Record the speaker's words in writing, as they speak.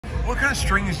What kind of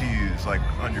strings do you use, like,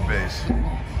 on your bass?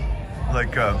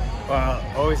 Like,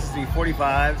 always has to be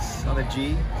 45s on the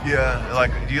G. yeah, like,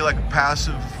 do you like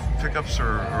passive pickups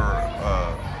or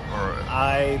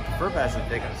I prefer passive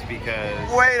pickups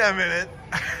because... Wait a minute.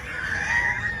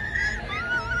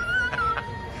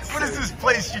 What is this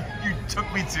place you took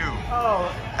me to?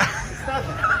 Oh, it's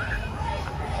nothing.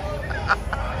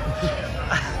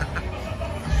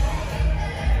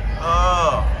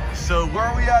 Oh, so where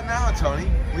are we at now, Tony?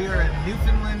 We are in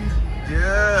Newfoundland,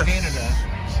 Yes.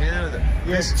 Canada.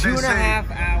 Yes, Yes,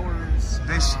 2.5 hours.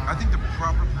 I think the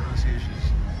proper pronunciation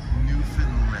is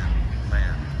Newfoundland.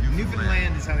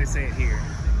 Newfoundland is how they say it here.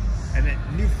 And then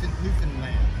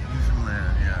Newfoundland.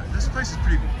 Newfoundland, yeah. This place is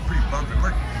pretty bumping.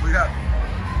 Look, it's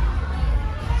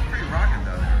pretty rocking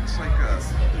down there. It's like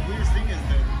The weirdest thing is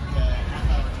the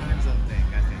half-hour time zone thing,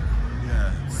 I think.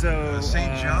 yeah. So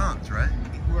St. John's, right?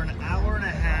 We're an hour and a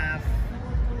half.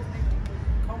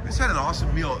 We just had an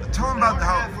awesome meal. Tell them about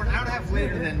how. We're an hour and a half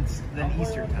later than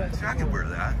Eastern time. I could wear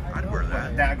that. I'd wear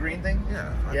that. That green thing?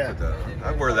 Yeah. Yeah.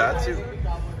 I'd wear that too.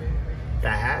 The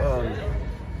hat?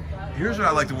 Here's what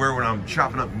I like to wear when I'm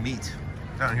chopping up meat.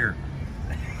 Down here.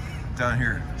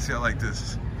 See, I like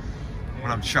this.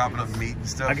 When I'm chopping up meat and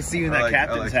stuff. I can see you in that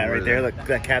captain's hat right there. Look,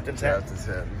 that captain's hat. Captain's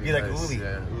hat. You like Nice, Uli.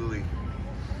 Yeah, Uli.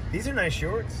 These are nice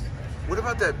shorts. What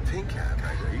about that pink hat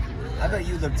right there? You can wear that. I bet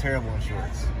you look terrible in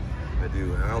shorts. I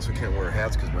do. And I also can't wear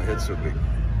hats because my head's so big.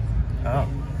 Oh.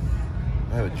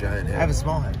 I have a giant head. I have a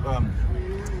small head.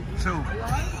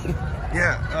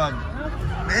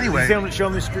 Anyway. You show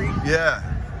them the street? Yeah.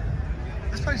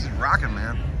 This place is rocking,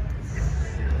 man.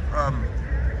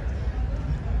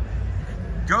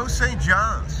 Go St.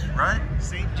 John's, right?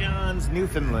 St. John's,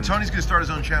 Newfoundland. Tony's going to start his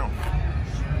own channel.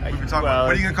 We've been talking Well, about.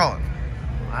 What are you going to call it?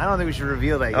 I don't think we should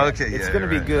reveal that yet. Okay, it's yeah, going to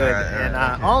be right. good. All right, and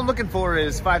okay. all I'm looking for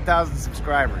is 5,000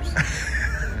 subscribers.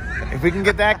 If we can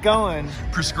get that going.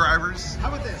 Prescribers. How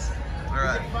about this? All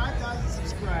right. We get 5,000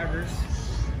 subscribers.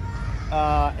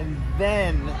 And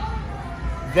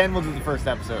then we'll do the first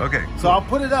episode. Okay, So cool. I'll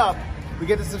put it up. We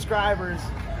get the subscribers.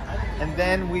 And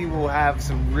then we will have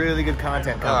some really good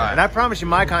content coming. All right. And I promise you,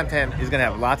 my content is going to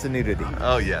have lots of nudity.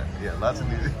 Oh, yeah. Yeah, lots of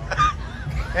music.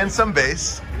 And some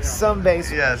bass. Some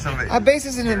bass. Yeah, some bass. Bass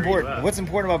isn't important. What's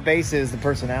important about bass is the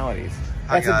personalities.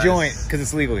 Hi, That's a guys. joint because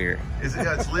it's legal here.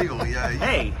 Yeah, it's legal. Yeah.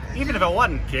 Hey, even if it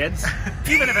wasn't, kids.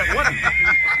 Even if it wasn't.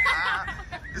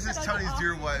 This is Tony's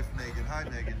dear wife, Megan. Hi,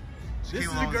 Megan. She This came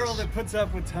is the along girl with that puts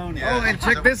up with Tony. Yeah. Oh, and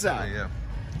check this out. Yeah.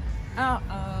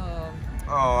 Uh-oh.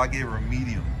 Oh, I gave her a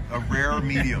medium. A rare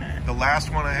medium. The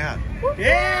last one I had.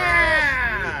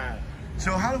 Yeah!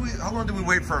 So how long did we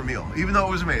wait for our meal? Even though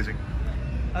it was amazing.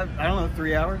 I don't know,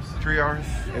 3 hours? 3 hours?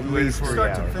 At We waited least for it.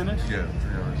 Start to hours. finish? Yeah,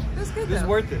 3 hours. It was good, It was though.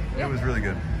 worth it. It was really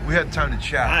good. We had time to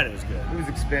chat. God, it was good. It was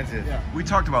expensive. Yeah. We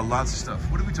talked about lots of stuff.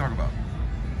 What did we talk about?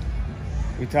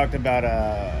 We talked about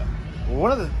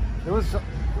there was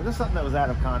something that was out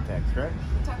of context, right?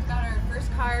 We talked about our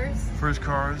first cars. First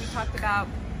cars. We talked about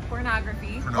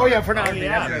pornography. Oh yeah, Oh, pornography.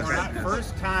 yeah. Yes, We're yes, not yes.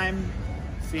 first time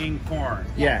seeing porn.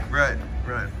 Yeah. Right.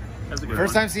 That's a good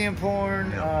First one. time seeing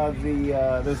porn. Yeah.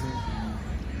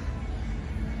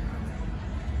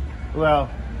 Well,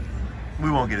 We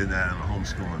won't get into that on the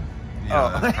homeschooling. Oh.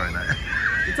 Yeah, that's probably not.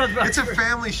 We talked about It's a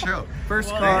family show.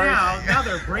 First well, car. now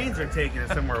their brains are taking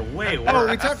us somewhere way worse. oh,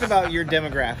 we talked about your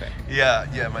demographic. Yeah,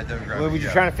 my demographic. What were you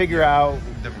yeah. trying to figure out?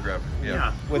 Demographic. Yeah.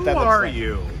 Yeah. What Who that looks are like.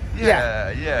 you?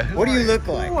 Yeah. Who What do are you look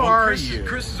like? Who are Chris, you?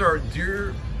 Chris is our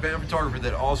dear band photographer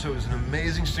that also is an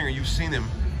amazing singer. You've seen him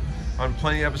on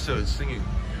plenty of episodes singing.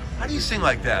 How do you sing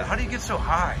like that? How do you get so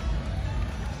high?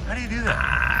 How do you do that?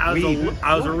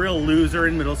 I was a real loser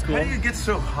in middle school. How do you get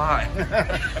so high?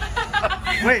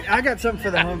 Wait, I got something for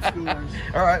the homeschoolers.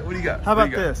 All right, what do you got? How What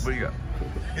do about you got? this? What do you got?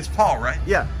 It's Paul, right?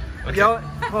 Yeah. Okay. Y'all,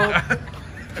 well,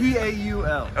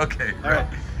 P-A-U-L. Okay. All right.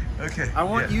 Okay. I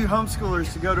want you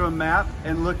homeschoolers to go to a map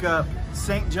and look up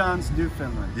St. John's,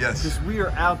 Newfoundland. Yes. Because we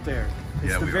are out there.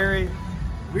 It's Yeah, the we are. very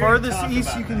We're gonna farthest talk east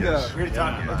about you can it. Yes. go. We're gonna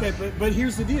talk about Okay, but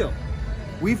here's the deal.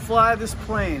 We fly this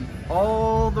plane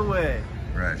all the way.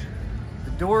 Right.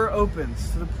 The door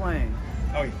opens to the plane.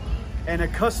 Oh, yeah. And a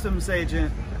customs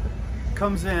agent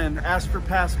comes in, asks for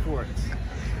passports.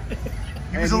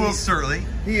 He was And a little surly.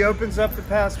 He opens up the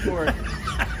passport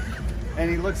and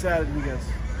he looks at it and he goes,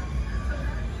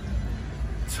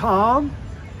 Tom,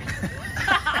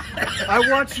 I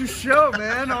watch your show,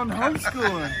 man, on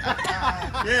Homeschooling.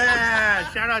 Yeah,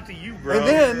 shout out to you, bro. And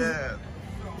then Yeah.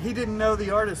 he didn't know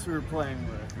the artist we were playing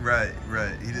with. Right.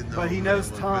 He didn't know. But he a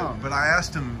knows little bit. Tom. But I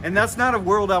asked him. And that's not a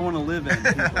world I want to live in.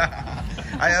 People.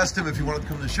 I asked him if he wanted to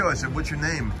come to the show. I said, "What's your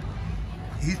name?"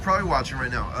 He's probably watching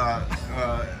right now.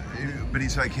 But he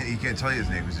said he can't tell you his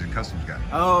name because he's a customs guy.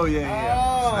 Oh yeah,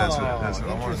 yeah. So that's what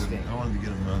I interesting. wanted to get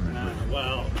him on there.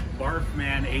 Well,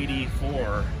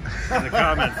 Barfman84 in the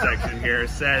comment section here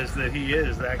says that he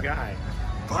is that guy.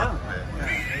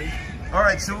 All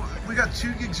right, so we got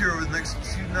 2 gigs here over the next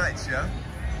 2 nights, yeah?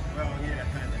 Well, yeah,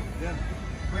 kind of. Yeah.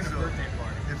 We're in a birthday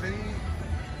party. If any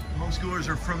homeschoolers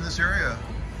are from this area,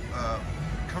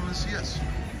 come and see us.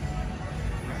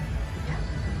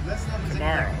 Let's know if there's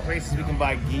Tomorrow. any places we can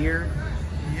buy gear.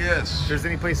 Yes. If there's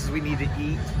any places we need to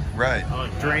eat, Right.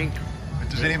 drink. If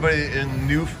there's anybody in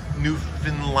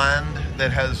Newfoundland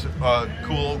that has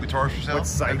cool guitars for sale, What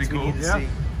that'd be sites we cool. need to Yeah. see.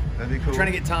 That'd be cool.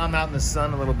 Trying to get Tom out in the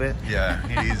sun a little bit. Yeah,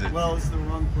 he needs it. Well, it's the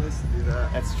wrong place to do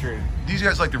that. That's true. These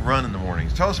guys like to run in the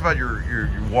mornings. Tell us about your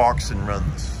walks and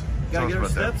runs. Tell Gotta us get our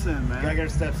about that. steps in, man. Gotta get our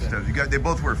steps in. Stuff. They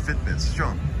both wear Fitbits. Show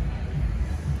them.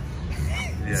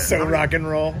 Yeah. So How many- rock and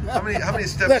roll. How many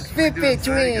steps? Look, are we doing Fitbit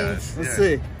today, twins. guys? Let's Yeah.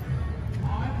 see.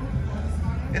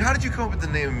 And how did you come up with the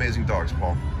name Amazing Dogs,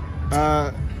 Paul?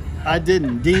 I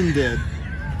didn't. Dean did.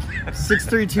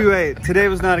 6328. Today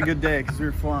was not a good day because we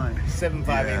were flying.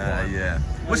 7581. Yeah.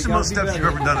 What's the gotta most be steps better.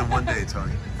 you've ever done in one day,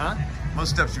 Tony? Huh?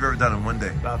 Most steps you've ever done in one day?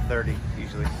 About 30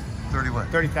 usually. 30 what?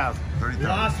 30,000. 30,000.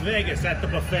 Las Vegas at the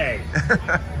buffet.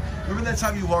 Remember that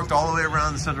time you walked all the way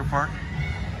around the Central Park?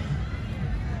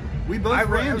 We both I ran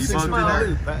ran You 6 both did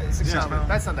miles. that? 6 Yeah. miles.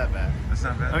 That's not that bad. That's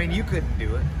not bad. I mean, you couldn't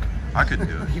do it. I couldn't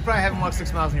do it. You probably haven't walked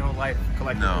 6 miles in your whole life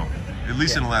collectively. No. At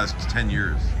least in Yeah. the last 10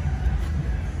 years.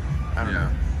 I don't Yeah. know.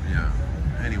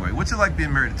 Yeah. Anyway, what's it like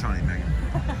being married to Tony, Megan?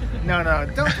 No,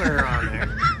 don't put her on there.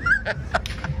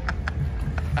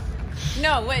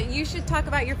 No, what you should talk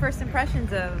about your first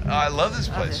impressions of. I love this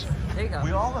of place. this. There you go.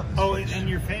 We all love this Oh, place. and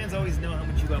your fans always know how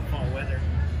much you love fall weather.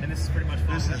 And this is pretty much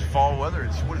fall This is weather. fall weather.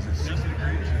 It's, what is it, 60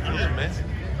 degrees? It feels amazing.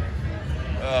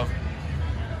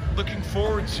 Looking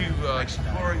forward to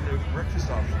exploring the breakfast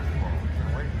options tomorrow.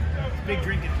 Can't wait. Big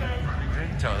drinking time. Big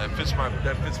drink town. That fits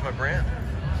my brand.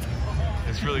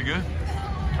 It's really good.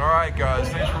 All right, guys.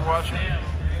 Thanks for watching.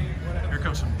 Here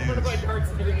comes some dudes.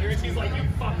 She's like, you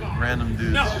fuck off. Random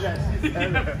dudes.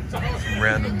 Some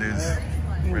random dudes.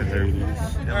 Right there.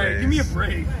 All right, give me a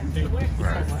break. All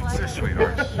right. They're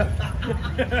sweethearts.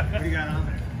 What do you got on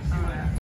there?